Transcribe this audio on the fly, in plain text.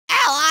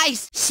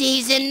lies.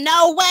 She's in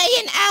no way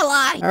an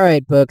ally.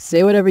 Alright, Book,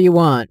 say whatever you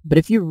want, but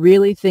if you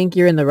really think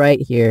you're in the right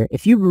here,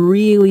 if you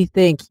really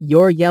think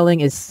your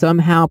yelling is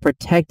somehow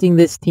protecting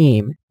this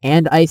team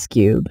and Ice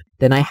Cube,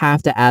 then I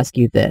have to ask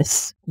you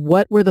this.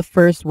 What were the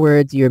first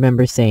words you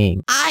remember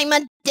saying? I'm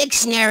a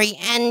dictionary,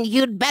 and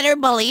you'd better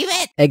believe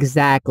it.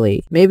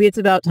 Exactly. Maybe it's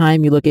about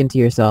time you look into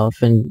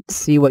yourself and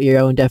see what your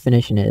own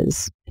definition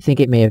is. I think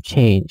it may have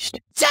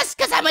changed. Just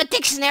because I'm a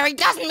dictionary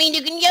doesn't mean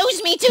you can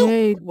use me to...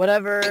 Hey,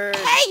 whatever.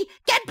 Hey,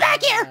 get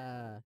back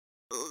here!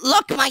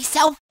 Look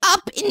myself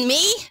up in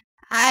me?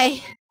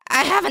 I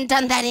haven't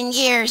done that in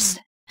years.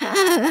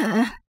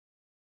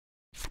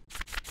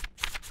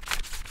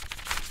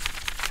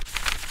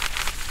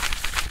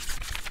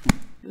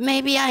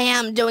 Maybe I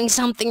am doing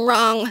something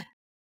wrong.